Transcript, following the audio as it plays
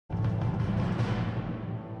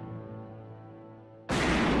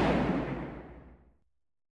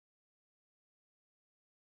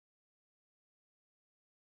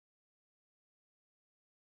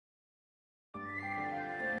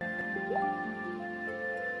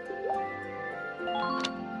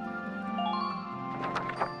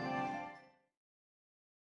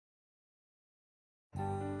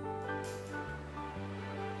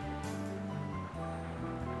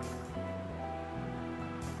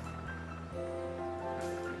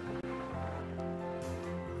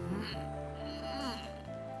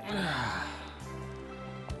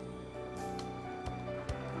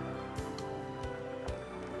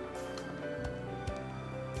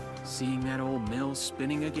Seeing that old mill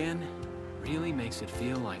spinning again really makes it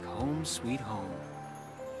feel like home sweet home.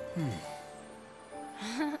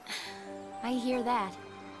 I hear that.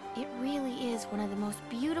 It really is one of the most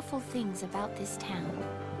beautiful things about this town.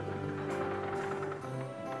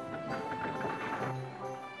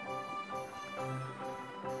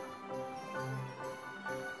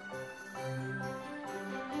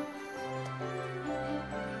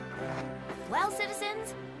 Well,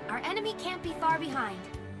 citizens, our enemy can't be far behind.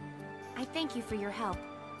 I thank you for your help.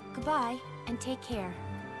 Goodbye, and take care.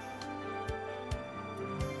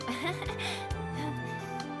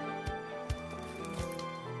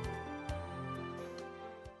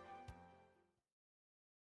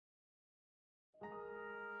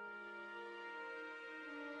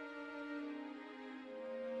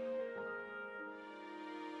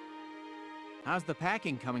 How's the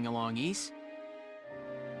packing coming along, Ys?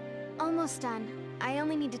 Almost done. I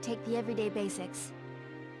only need to take the everyday basics.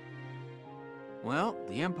 Well,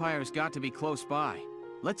 the Empire's got to be close by.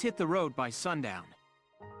 Let's hit the road by sundown.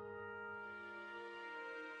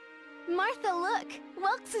 Martha, look!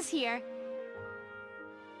 Welks is here!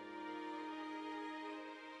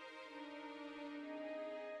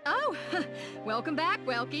 Oh, welcome back,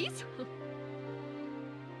 Welkies.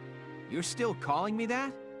 You're still calling me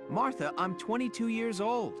that? Martha, I'm 22 years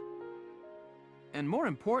old. And more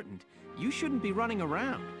important, you shouldn't be running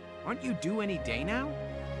around. Aren't you due any day now?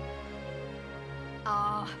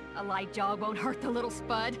 Ah, a light jog won't hurt the little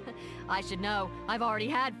spud. I should know. I've already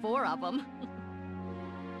had 4 of them.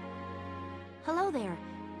 Hello there.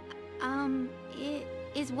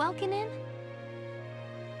 Is Welkin in?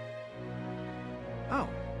 Oh,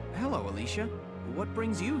 hello, Alicia. What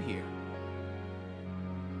brings you here?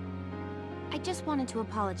 I just wanted to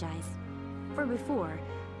apologize. For before.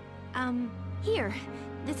 Here.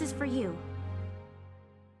 This is for you.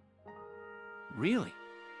 Really?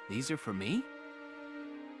 These are for me?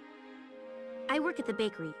 I work at the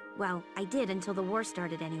bakery. Well, I did until the war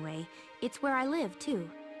started anyway. It's where I live, too.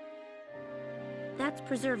 That's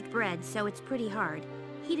preserved bread, so it's pretty hard.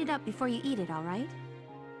 Heat it up before you eat it, all right?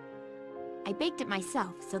 I baked it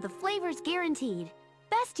myself, so the flavor's guaranteed.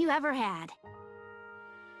 Best you ever had.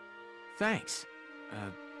 Thanks.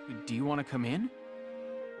 Do you want to come in?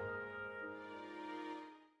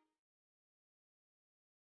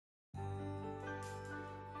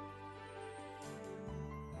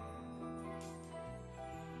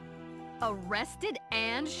 Arrested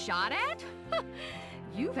and shot at?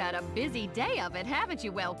 You've had a busy day of it, haven't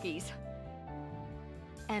you, Welkies?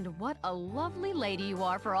 And what a lovely lady you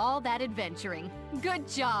are for all that adventuring. Good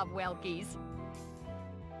job, Welkies.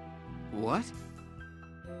 What?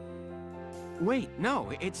 Wait,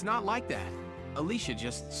 no, it's not like that. Alicia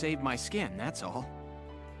just saved my skin, that's all.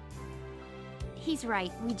 He's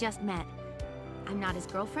right, we just met. I'm not his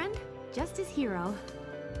girlfriend, just his hero.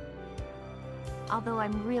 Although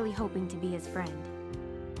I'm really hoping to be his friend.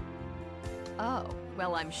 Oh,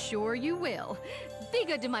 well, I'm sure you will. Be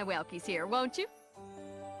good to my Welkies here, won't you?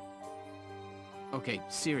 Okay,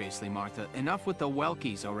 seriously, Martha, enough with the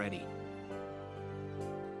Welkies already.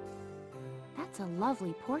 That's a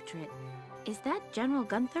lovely portrait. Is that General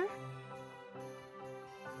Gunther?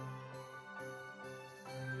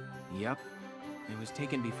 Yep. It was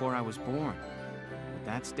taken before I was born. But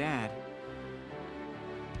that's Dad.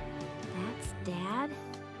 That's Dad?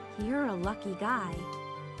 You're a lucky guy.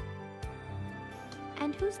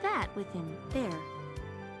 And who's that with him, there?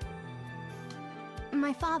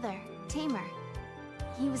 My father, Tamer.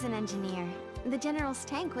 He was an engineer. The General's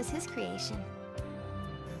tank was his creation.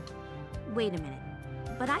 Wait a minute.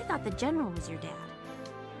 But I thought the General was your dad.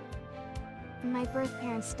 My birth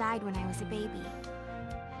parents died when I was a baby.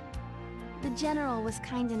 The General was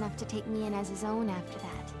kind enough to take me in as his own after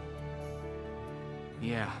that.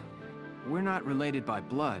 Yeah. We're not related by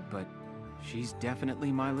blood, but she's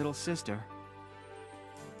definitely my little sister.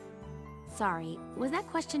 Sorry, was that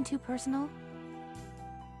question too personal?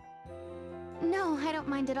 No, I don't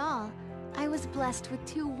mind at all. I was blessed with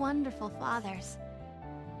 2 wonderful fathers.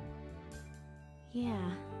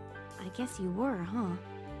 Yeah, I guess you were, huh?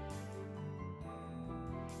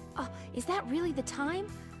 Oh, is that really the time?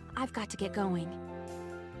 I've got to get going.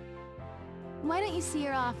 Why don't you see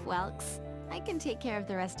her off, Welks? I can take care of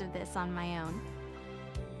the rest of this on my own.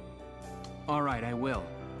 All right, I will.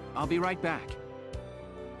 I'll be right back.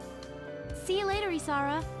 See you later,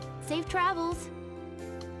 Isara. Safe travels.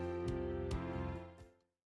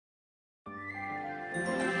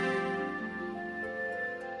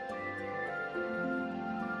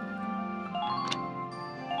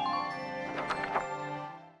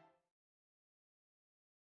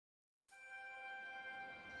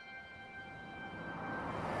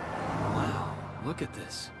 Look at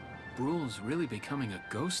this. Bruhl's really becoming a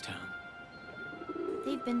ghost town.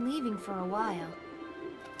 They've been leaving for a while.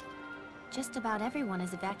 Just about everyone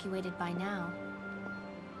is evacuated by now.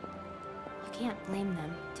 You can't blame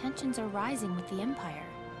them. Tensions are rising with the Empire.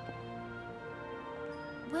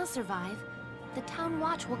 We'll survive. The Town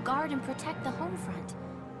Watch will guard and protect the home front.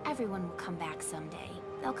 Everyone will come back someday.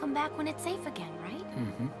 They'll come back when it's safe again, right?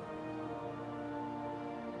 Mm-hmm.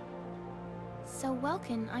 So,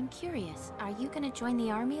 Welkin, I'm curious. Are you gonna join the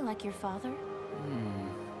army like your father?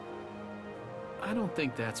 I don't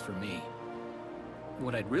think that's for me.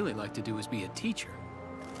 What I'd really like to do is be a teacher.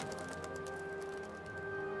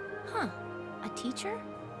 Huh. A teacher?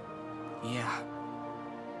 Yeah.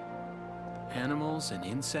 Animals and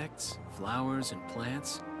insects, flowers and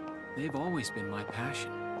plants, they've always been my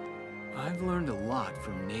passion. I've learned a lot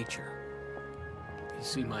from nature. You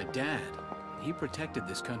see, my dad, he protected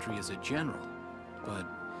this country as a general, but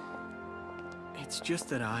it's just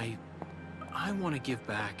that I want to give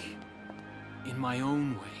back in my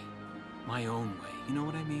own way. My own way. You know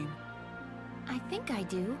what I mean? I think I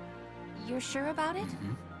do. You're sure about it?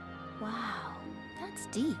 Mm-hmm. Wow, that's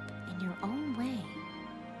deep. In your own way.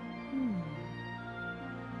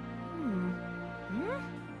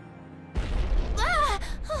 Ah!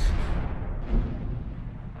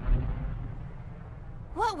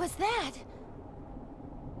 What was that?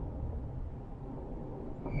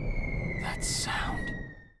 That sound.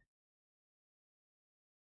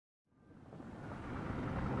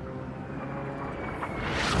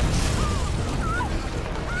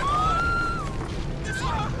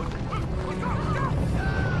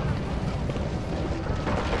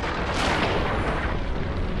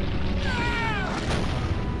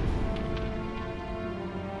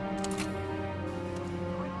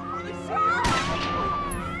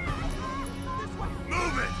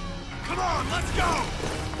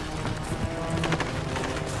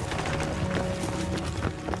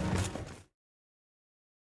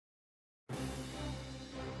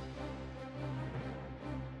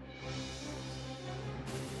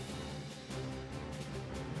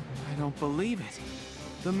 I don't believe it.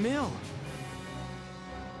 The mill.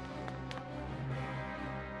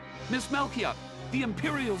 Miss Melkia, the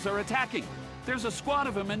Imperials are attacking. There's a squad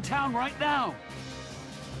of them in town right now.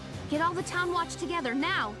 Get all the Town Watch together,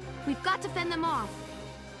 now! We've got to fend them off.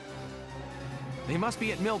 They must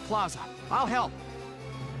be at Mill Plaza. I'll help.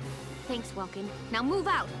 Thanks, Welkin. Now move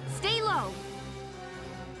out! Stay low!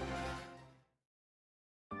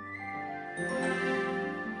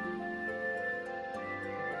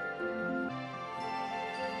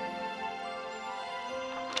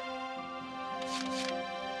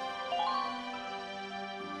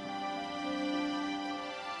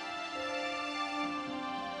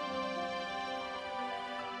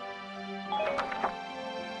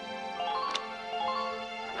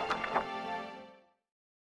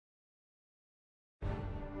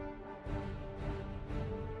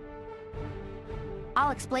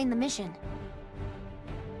 I'll explain the mission.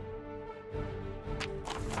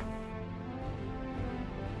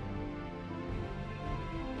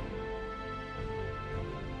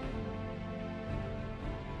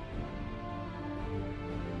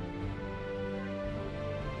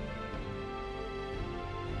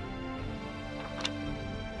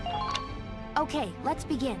 Okay, let's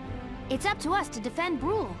begin. It's up to us to defend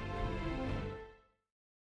Bruhl.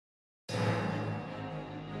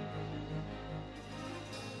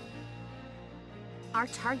 Our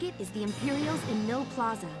target is the Imperials in Mill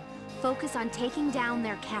Plaza. Focus on taking down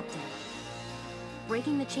their captain.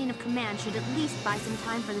 Breaking the chain of command should at least buy some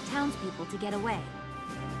time for the townspeople to get away.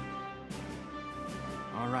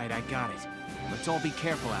 All right, I got it. Let's all be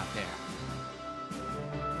careful out there.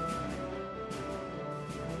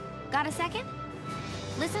 Got a second?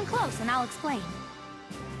 Listen close and I'll explain.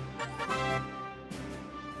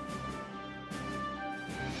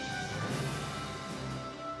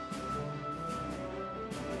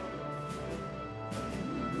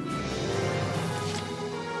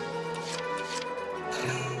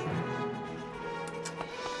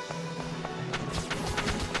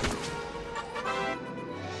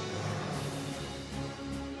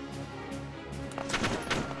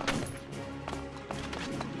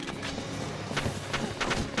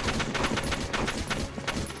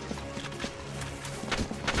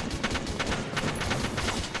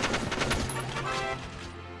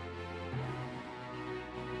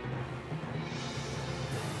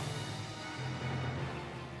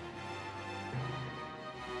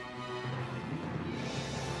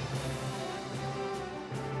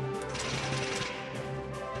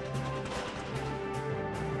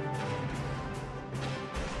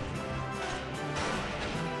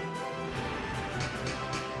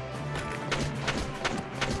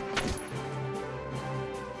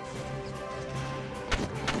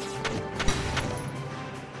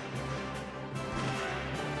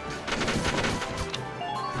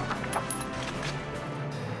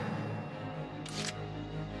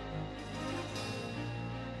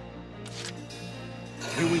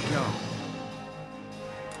 Here we go.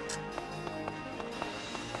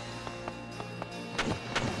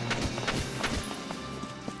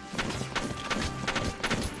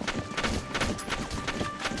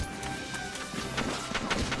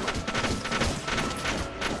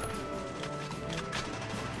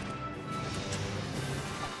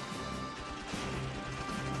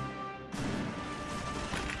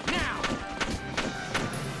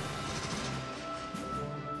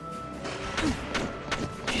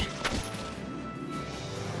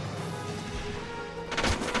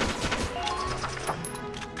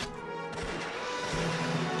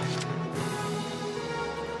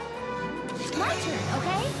 My turn,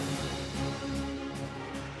 okay?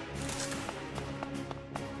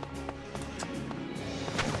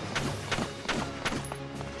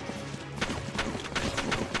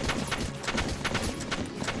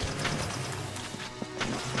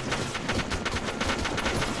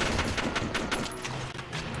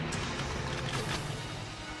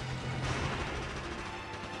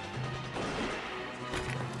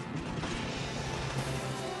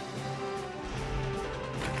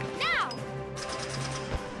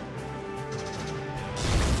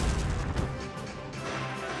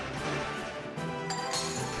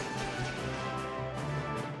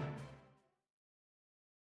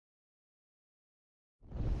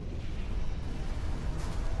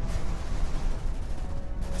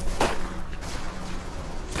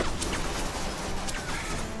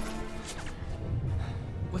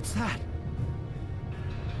 What's that?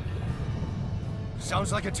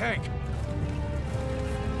 Sounds like a tank.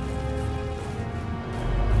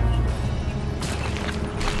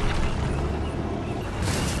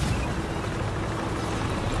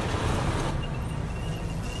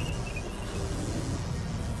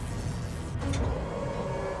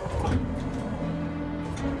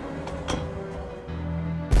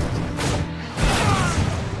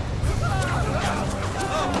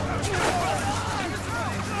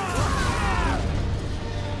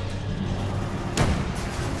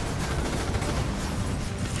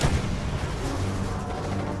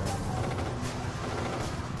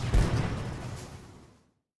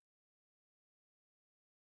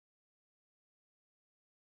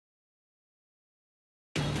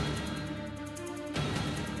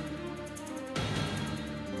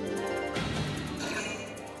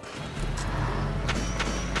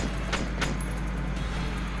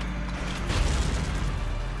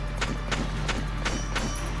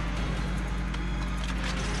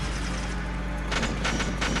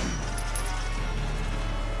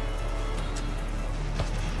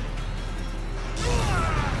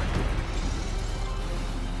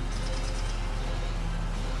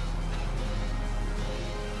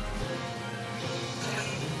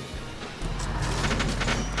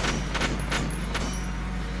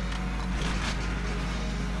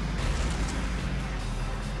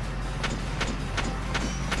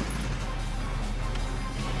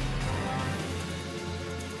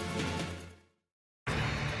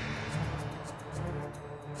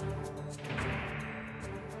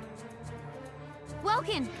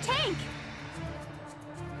 Welkin, tank!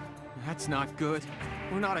 That's not good.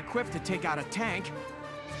 We're not equipped to take out a tank.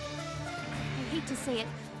 I hate to say it,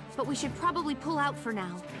 but we should probably pull out for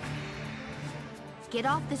now. Get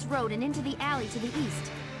off this road and into the alley to the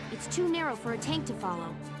east. It's too narrow for a tank to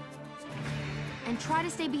follow. And try to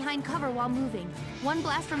stay behind cover while moving. One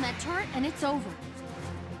blast from that turret and it's over.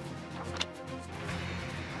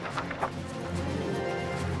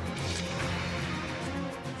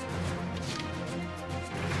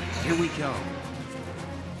 Here we go.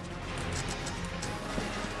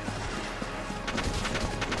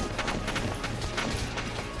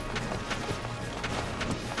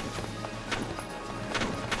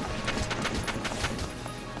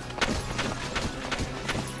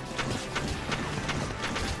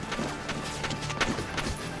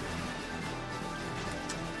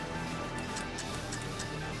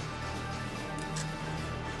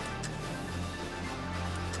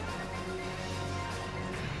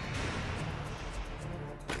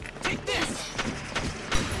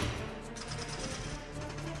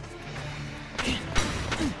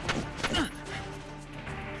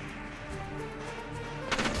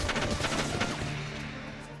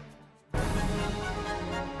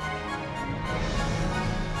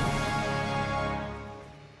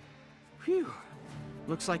 Phew.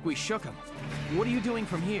 Looks like we shook them. What are you doing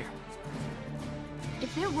from here?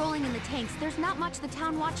 If they're rolling in the tanks, there's not much the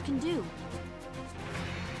town watch can do.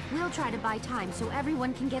 We'll try to buy time so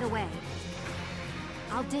everyone can get away.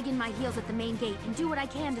 I'll dig in my heels at the main gate and do what I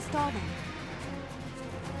can to stall them.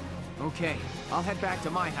 Okay, I'll head back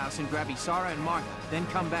to my house and grab Isara and Martha, then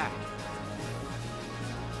come back.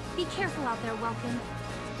 Be careful out there, Welkin.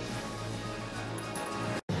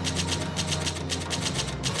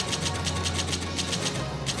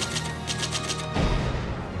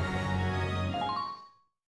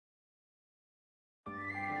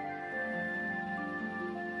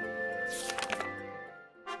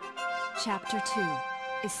 Chapter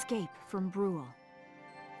 2. Escape from Bruhl.